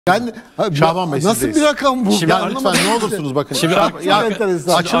Yani Şaban Bey, nasıl bir rakam bu? Şimdi lütfen ne olursunuz bakın. Şimdi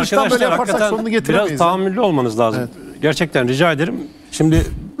açılıştan böyle yaparsak sonunu getiremeyiz. Biraz tahammüllü olmanız lazım. Evet. Gerçekten rica ederim. Şimdi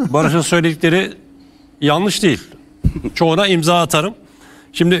Barış'ın söyledikleri yanlış değil. Çoğuna imza atarım.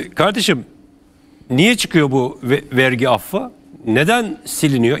 Şimdi kardeşim, niye çıkıyor bu vergi affı? Neden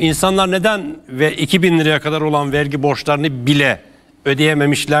siliniyor? İnsanlar neden ve 2000 liraya kadar olan vergi borçlarını bile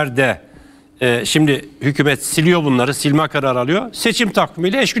ödeyememişler de şimdi hükümet siliyor bunları, silme kararı alıyor. Seçim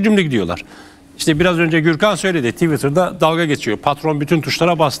takvimiyle eşgüdümlü gidiyorlar. İşte biraz önce Gürkan söyledi, Twitter'da dalga geçiyor. Patron bütün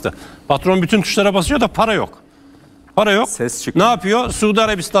tuşlara bastı. Patron bütün tuşlara basıyor da para yok. Para yok. Ne yapıyor? Suudi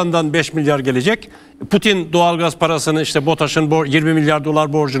Arabistan'dan 5 milyar gelecek. Putin doğalgaz parasını, işte BOTAŞ'ın 20 milyar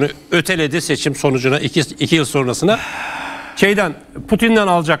dolar borcunu öteledi seçim sonucuna 2 yıl sonrasına. Putin'den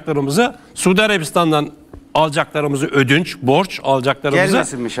alacaklarımızı, Suudi Arabistan'dan alacaklarımızı, ödünç, borç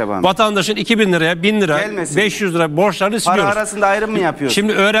alacaklarımızı vatandaşın 2000 liraya, 1000 lira, gelmesin. 500 lira borçlarını siliyoruz. Para arasında ayrım mı yapıyorsun?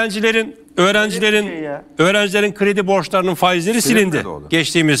 Şimdi öğrencilerin kredi borçlarının faizleri silindi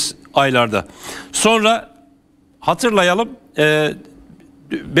geçtiğimiz aylarda. Sonra hatırlayalım,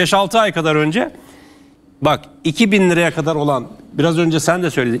 5-6 ay kadar önce bak 2000 liraya kadar olan, biraz önce sen de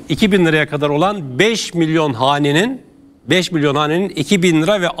söyledin, 2000 liraya kadar olan 5 milyon hanenin 2000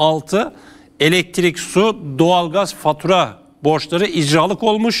 lira ve altı elektrik, su, doğalgaz fatura borçları icralık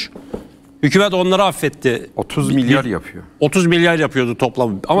olmuş. Hükümet onları affetti. 30 milyar yapıyor. 30 milyar yapıyordu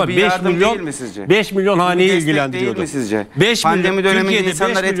toplam. Ama 5 milyon haneyi ilgilendiriyordu. Değil mi sizce? 5 Pandemi döneminde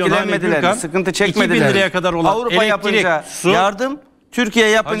insanlar etkilenmediler mi? Sıkıntı çekmediler. 2000 liraya kadar olan Avrupa elektrik, yapınca su, yardım, Türkiye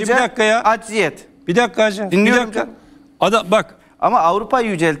yapınca acziyet. Bir dakika hacı. Dinliyorum. Bak. Ama Avrupa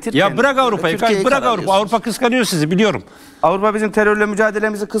yüceltirken. Ya bırak Avrupa'yı. Bırak Avrupa. Avrupa kıskanıyor sizi, biliyorum. Avrupa bizim terörle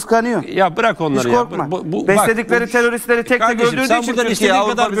mücadelemizi kıskanıyor. Ya bırak onları. Hiç korkma. Besledikleri teröristleri tek tek öldürdüğü sen için buradan Türkiye, istediğin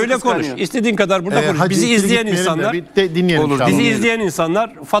kadar böyle konuş. İstediğin kadar burada konuş. Bizi izleyen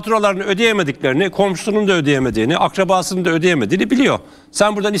insanlar faturalarını ödeyemediklerini, komşusunun da ödeyemediğini, akrabasının da ödeyemediğini biliyor.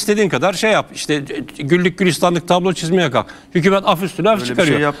 Sen buradan istediğin kadar şey yap. İşte güllük gülistanlık tablo çizmeye kalk. Hükümet af üstüne af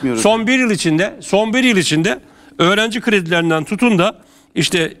çıkarıyor. Son bir yıl içinde öğrenci kredilerinden tutun da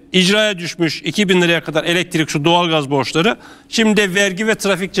işte icraya düşmüş 2000 liraya kadar elektrik, su, doğalgaz borçları, şimdi de vergi ve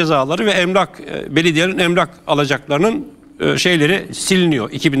trafik cezaları ve belediyenin emlak alacaklarının şeyleri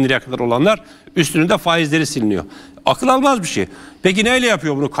siliniyor. 2000 liraya kadar olanlar, üstünün de faizleri siliniyor. Akıl almaz bir şey. Peki neyle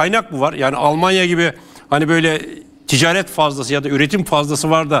yapıyor bunu? Kaynak mı var? Yani Almanya gibi hani böyle ticaret fazlası ya da üretim fazlası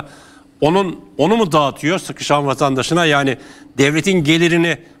var da onu mu dağıtıyor sıkışan vatandaşına? Yani devletin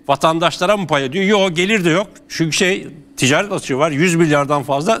gelirini vatandaşlara mı pay ediyor? Yok, gelir de yok. Çünkü ticaret açığı var. 100 milyar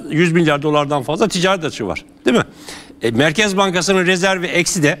dolardan fazla ticaret açığı var. Değil mi? Merkez Bankası'nın rezervi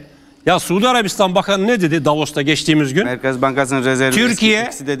eksi de. Ya Suudi Arabistan Bakanı ne dedi Davos'ta geçtiğimiz gün? Merkez Bankası'nın rezervi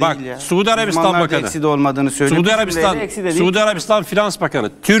eksi de değil bak, ya. Suudi Arabistan Bakanı. Eksi de olmadığını söylüyor. Suudi Arabistan Finans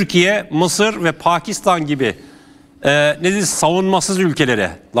Bakanı. Türkiye, Mısır ve Pakistan gibi savunmasız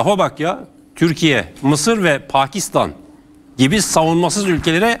ülkelere. Lafa bak ya. Türkiye, Mısır ve Pakistan gibi savunmasız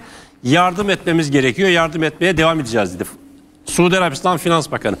ülkelere yardım etmemiz gerekiyor. Yardım etmeye devam edeceğiz dedi Suudi Arabistan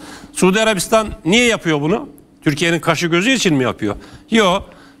Finans Bakanı. Suudi Arabistan niye yapıyor bunu? Türkiye'nin kaşı gözü için mi yapıyor? Yok.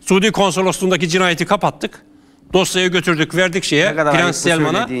 Suudi konsolosluğundaki cinayeti kapattık. Dosyayı götürdük, verdik Prens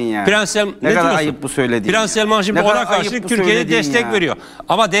Selman'a. Ne kadar ayıp bu söylediğin. Prens Selman şimdi ona karşılık Türkiye'ye destek veriyor.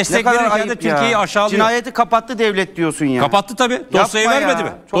 Ama destek verirken de Türkiye'yi aşağılıyor. Cinayeti kapattı devlet diyorsun ya. Kapattı tabii. Dosyayı vermedi mi?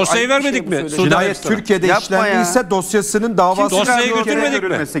 Dosyayı vermedik mi? Cinayet Türkiye'de işlendiyse dosyasının davası dosyayı götürmedik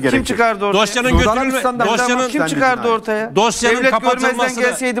mi? Kim çıkardı ortaya? Kim çıkardı ortaya? Dosyanın kapatılmasına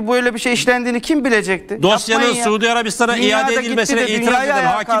gelseydi böyle bir şey işlendiğini kim bilecekti? Dosyanın Suudi Arabistan'a iade edilmesine itiraz eden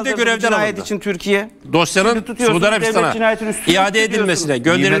hakim de görevden alındı. Dosyanın Suudi Arabistan'a iade edilmesine,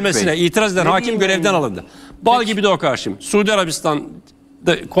 gönderilmesine itiraz eden hakim görevden alındı. Bal gibi de o karşım. Suudi Arabistan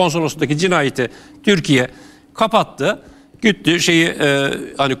konsolosluğundaki cinayeti Türkiye kapattı. Gitti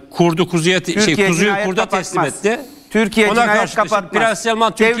hani kuzuyu kurda teslim etti. Türkiye cinayet kapatmaz. Prens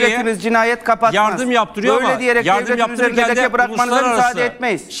Selman Devletimiz cinayet kapatmaz. Yardım yaptırıyor ama yardım yaptırırken de bırakmanıza müsaade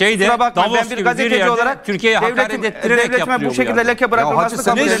etmeyiz. Davos gibi bir yerde Türkiye'ye hakaret ettirerek yaptırıyor. Bu şekilde leke bırakılmasını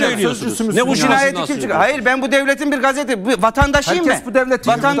kabul edemiyorsunuz. Ne bu cinayeti kim çıkar? Hayır, ben bu devletin bir vatandaşıyım ben. Herkes bu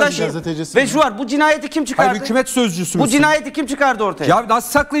devletin vatandaşıyım. Ve şu var, bu cinayeti kim çıkardı? Hayır, hükümet sözcüsü müsün? Bu cinayeti kim çıkardı ortaya? Ya nasıl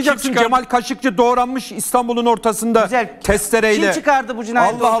saklayacaksın? Cemal Kaşıkçı doğranmış İstanbul'un ortasında testereyle. Kim çıkardı bu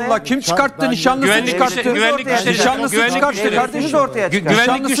cinayeti ortaya? Allah, kim çıkarttı? Nişanlısı çıkarttı. Güvenlik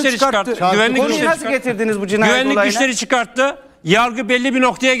güçleri çıkarttı. Konuyu nasıl getirdiniz bu cinayet olayına? Güvenlik güçleri çıkarttı. Yargı belli bir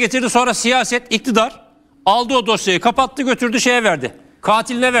noktaya getirdi. Sonra siyaset, iktidar aldı o dosyayı, kapattı, götürdü verdi.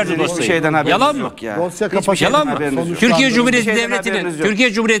 Katiline verdi Hiçbir dosyayı. şeyden haberiniz Yalan mı? yok ya. Dosya Hiçbir kapatıldı. şeyden Yalan mı? haberiniz yok. Türkiye Cumhuriyeti Hiçbir şeyden Devleti'nin haberiniz yok.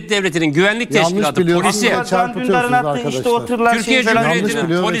 Türkiye Cumhuriyeti Devleti'nin güvenlik Yanlış teşkilatı, biliyorsunuz. polisi, Yanlış çarpıtıyorsunuz arkadaşlar. Türkiye Yanlış Cumhuriyeti'nin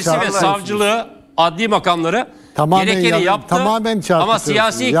biliyor ve polisi ve çarpıtıyorsunuz. savcılığı, adli makamları gerekeni yaptı. Tamamen Ama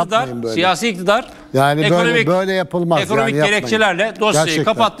çarpıtıyorsunuz. siyasi iktidar Yani ekonomik, böyle yapılmaz. ekonomik yani gerekçelerle dosyayı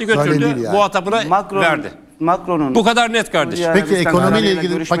Gerçekten. kapattı, Böyle götürdü, değil yani. muhatabına verdi. Macron'un Bu kadar net kardeşim. Peki ekonomiyle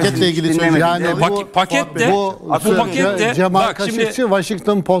ilgili, paketle ilgili söz yani Pakette Cemal bak şimdi Kaşıkçı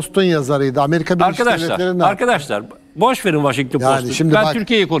Washington Post'un yazarıydı. Amerika Birleşik Devletleri'nde. arkadaşlar boş verin Washington Yani Post'u. şimdi Ben bak,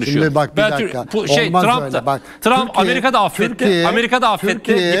 Türkiye'yi konuşuyorum. şimdi bak bir dakika. Olmaz öyle. Bak, Trump Türkiye- Amerika'da affetti. Türkiye- Amerika'da affetti.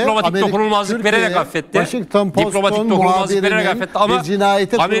 Türkiye, Diplomatik dokunulmazlık Türkiye, vererek affetti. Washington Post'un Diplomatik dokunulmazlık vererek affetti ama bir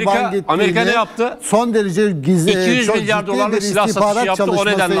cinayete kurban gittiğini, Amerika ne yaptı? Son derece gizli, 200 çok milyar ciddi dolarlık bir silah satışı istihbarat yaptı, o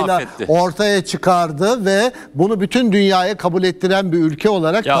nedenle çalışmasıyla affetti. ortaya çıkardı ve bunu bütün dünyaya kabul ettiren bir ülke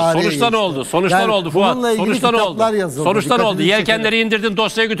olarak Ya tarihe sonuçta ne geçti. oldu? Sonuçta Yani ne oldu Fuat? bununla ilgili Sonuçta ne oldu? kitaplar yazıldı. Sonuçta ne oldu? Dikkatinizi Yelkenleri indirdin,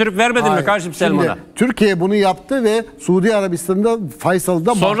 dosyaya götürüp vermedin mi Hayır. kardeşim Şimdi Selman'a? Türkiye bunu yaptı ve Suudi Arabistan'da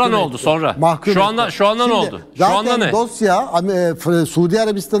Faysal'da Sonra mahkum ne oldu? etti. Sonra. Mahkum Şu anda- etti. şu anda ne Şimdi oldu? Şu zaten anda ne? dosya Suudi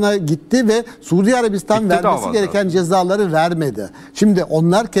Arabistan'a gitti ve Suudi Arabistan Bitti vermesi dava gereken cezaları vermedi. Şimdi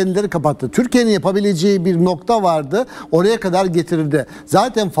onlar kendileri kapattı. Türkiye'nin yapabileceği bir nokta vardı. Oraya kadar getirildi.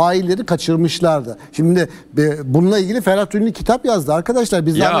 Zaten failleri kaçırmışlardı. Şimdi bununla ilgili Ferhat Ünlü kitap yazdı. Arkadaşlar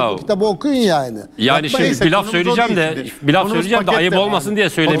biz Ya- bu kitabı okuyun yani. Yani şimdi Neyse, bir laf konumuz o söyleyeceğim de değil. bir laf Konumuz söyleyeceğim de paket ayıp de olmasın yani. diye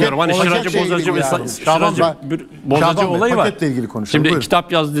söylemiyorum. Hani Paket şıracı olacak bozacı şey ve değil yani. şıracı Şaban bozacı Bey, olayı var. paketle ilgili konuşalım. Şimdi Buyurun.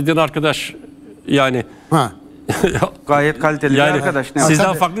 kitap yaz dediğin arkadaş yani Ha. gayet kaliteli bir yani arkadaş. Ne sizden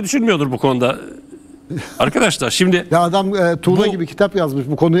Tabii. farklı düşünmüyordur bu konuda. Arkadaşlar şimdi Ya adam tuğla Bu- gibi kitap yazmış,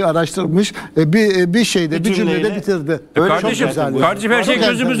 bu konuyu araştırmış, bir şeyde, bir cümlede cümleyle. bitirdi. kardeşim, Çok güzel. kardeşim her şey Çok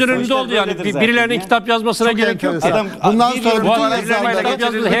gözümüzün enteresan. önünde oldu yani. böyledir zaten Birilerinin ya. kitap yazmasına Çok gerek yok. enteresan. Ya. Bundan sonra Bu adam bütün birilerine kitap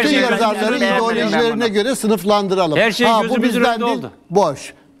yazdı, her şey yazarları gözümüzün ideolojilerine önünde. göre sınıflandıralım. Her şey bu gözümüzün bizden önünde değil, oldu.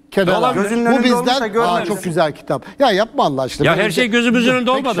 boş. Kenara. Gözünün Bu önünde olmuşsa bizden, görmediniz. çok güzel kitap. Ya yapma Allah aşkına. Ya Böyle her bir şey gözümüzün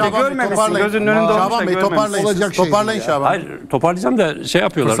önünde olmadı. Şaban Bey, Görmemişsin, toparlayın. gözünün önünde olmuş da Şaban Bey, görmemişsin. toparlayın. Olacak şey Toparlayın değil ya. Şaban. Hayır toparlayacağım da şey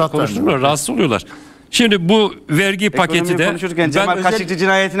yapıyorlar, Fırsat konuşturmuyorlar, vermiyor. rahatsız oluyorlar. Şimdi bu vergi paketi Ekonomiyi de konuşurken Cemal özel- Kaşıkçı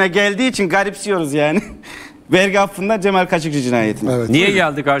cinayetine geldiği için garipsiyoruz yani. Vergi affından Cemal Kaşıkçı cinayetine. Evet. Niye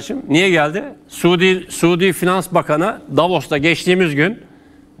geldi kardeşim? Niye geldi? Suudi Finans Bakanı Davos'ta geçtiğimiz gün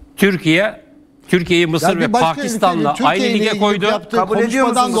Türkiye'yi Mısır Yani ve bir başka Pakistan'la ülkenin aynı Türkiye ile lige ilgili koydu. yaptığı Kabul ediyor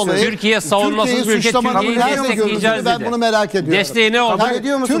konuşmadan musunuz? dolayı Türkiye savunmasız bir ülke, suçlamanın Türkiye'yi nerede destekleyeceğiz görüldüğünü ben dedi. bunu merak ediyorum. Desteği ne oldu? Kabul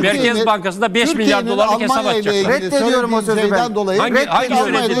ediyor musunuz? Merkez Bankası'nda 5 milyar dolarlık hesap Almanya ile açacaklar. ilgili Reddediyorum o söylediği sözü ben. şeyden dolayı Hangi Almanya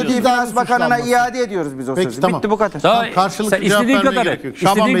ile reddediyorsun? ilgili Finans Bakanı'na suçlanması. iade ediyoruz biz o Peki, sözü. tamam. Bitti bu kadar. Daha karşılıklı sen cevap istediğin vermeye kadar gerek et. yok.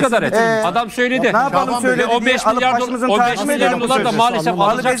 Şaban İstediğin Bey, kadar et. siz Adam söyledi. Ne yapalım Şaban Bey, söyledi O 5 diye alıp milyar başımızın dolar, o 5 tacını milyar edelim bu dolar da sözü. maalesef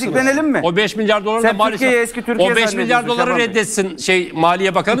Anlamadım. alacaksınız. Beziklenelim mi? O 5 milyar dolar da Sen maalesef. Türkiye'yi eski Türkiye O 5 milyar zannediyorsun doları Şaban Bey. reddetsin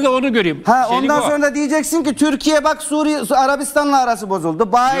Maliye Bakanı da onu göreyim. Ha Şeylik ondan o. sonra da diyeceksin ki Türkiye bak Arabistan'la arası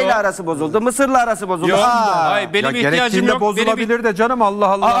bozuldu. Bağ ile Yok. arası bozuldu. Mısır'la arası bozuldu. Yok. Aa. Hayır benim Ya ihtiyacım gerektiğinde yok. bozulabilir de canım, Allah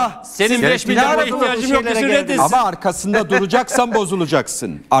Allah. Aa, Senin 5 milyara bozulur, ihtiyacım yok şeylere desin geldiniz. reddetsin. Ama arkasında duracaksan bozulacaksın.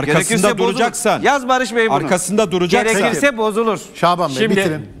 Gerekirse Arkasında bozulur. duracaksan. Yaz Barış Bey bunu. Arkasında duracaksan. Gerekirse bozulur. Şaban Bey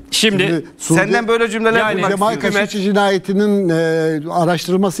bitirin. Şimdi Senden böyle cümleler Yani duymak Cemal istiyorum. Kaşıkçı cinayetinin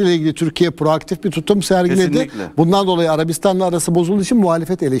araştırılması ile ilgili Türkiye proaktif bir tutum sergiledi. Kesinlikle. Bundan dolayı Arabistan'la arası bozulduğu için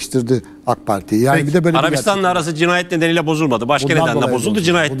muhalefet eleştirdi AK Parti'yi. Yani bir de böyle bir Arabistan'la arası cinayet nedeniyle bozulmadı. Başka Bundan nedenle dolayı bozuldu. bozuldu.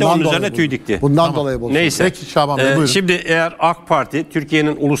 Cinayette Bundan onun dolayı üzerine tüy bozuldu. dikti. Bundan dolayı bozuldu. Neyse. Peki Şaban Bey, buyurun. Şimdi eğer AK Parti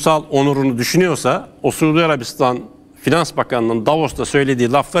Türkiye'nin ulusal onurunu düşünüyorsa o Suudi Arabistan Finans Bakanı'nın Davos'ta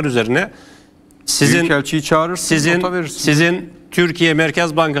söylediği laflar üzerine Büyükelçiyi çağırırsın, nota verirsin. sizin Türkiye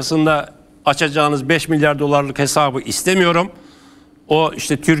Merkez Bankası'nda açacağınız 5 milyar dolarlık hesabı istemiyorum. O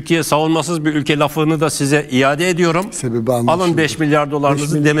işte Türkiye savunmasız bir ülke lafını da size iade ediyorum. Sebebi anlaşıldı. Alın 5 milyar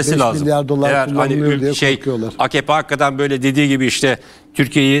dolarınızı demesi 5 lazım. milyar dolar kullanılıyor diye korkuyorlar. AKP hakikaten böyle dediği gibi işte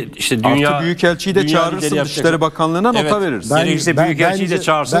Türkiye'yi işte dünya Artı büyükelçiyi de dünya çağırırsın, lideri yapacak. Dışişleri Bakanlığı'na nota verirsin. Gerekirse büyükelçiyi de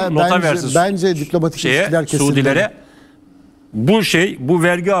çağırsın, nota versin. Bence diplomatik ilişkiler kesilmeli. Suudilere bu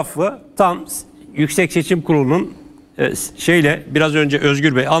vergi affı tam Yüksek Seçim Kurulu'nun biraz önce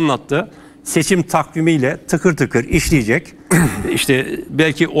Özgür Bey anlattı. Seçim takvimiyle tıkır tıkır işleyecek. İşte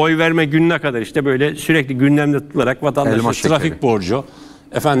belki oy verme gününe kadar işte böyle sürekli gündemde tutularak vatandaşın Elma trafik şekeri. borcu,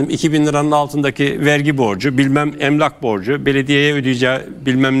 2.000 liranın altındaki vergi borcu, bilmem emlak borcu, belediyeye ödeyeceği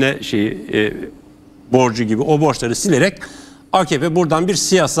bilmem ne borcu gibi o borçları silerek AKP buradan bir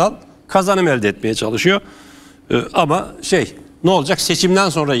siyasal kazanım elde etmeye çalışıyor. Ama ne olacak? Seçimden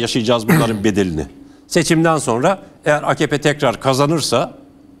sonra yaşayacağız bunların bedelini. Seçimden sonra eğer AKP tekrar kazanırsa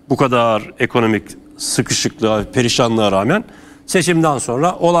bu kadar ekonomik sıkışıklığa, perişanlığa rağmen seçimden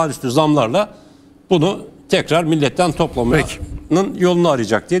sonra olağanüstü zamlarla bunu tekrar milletten toplamanın yolunu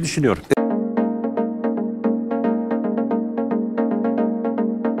arayacak diye düşünüyorum.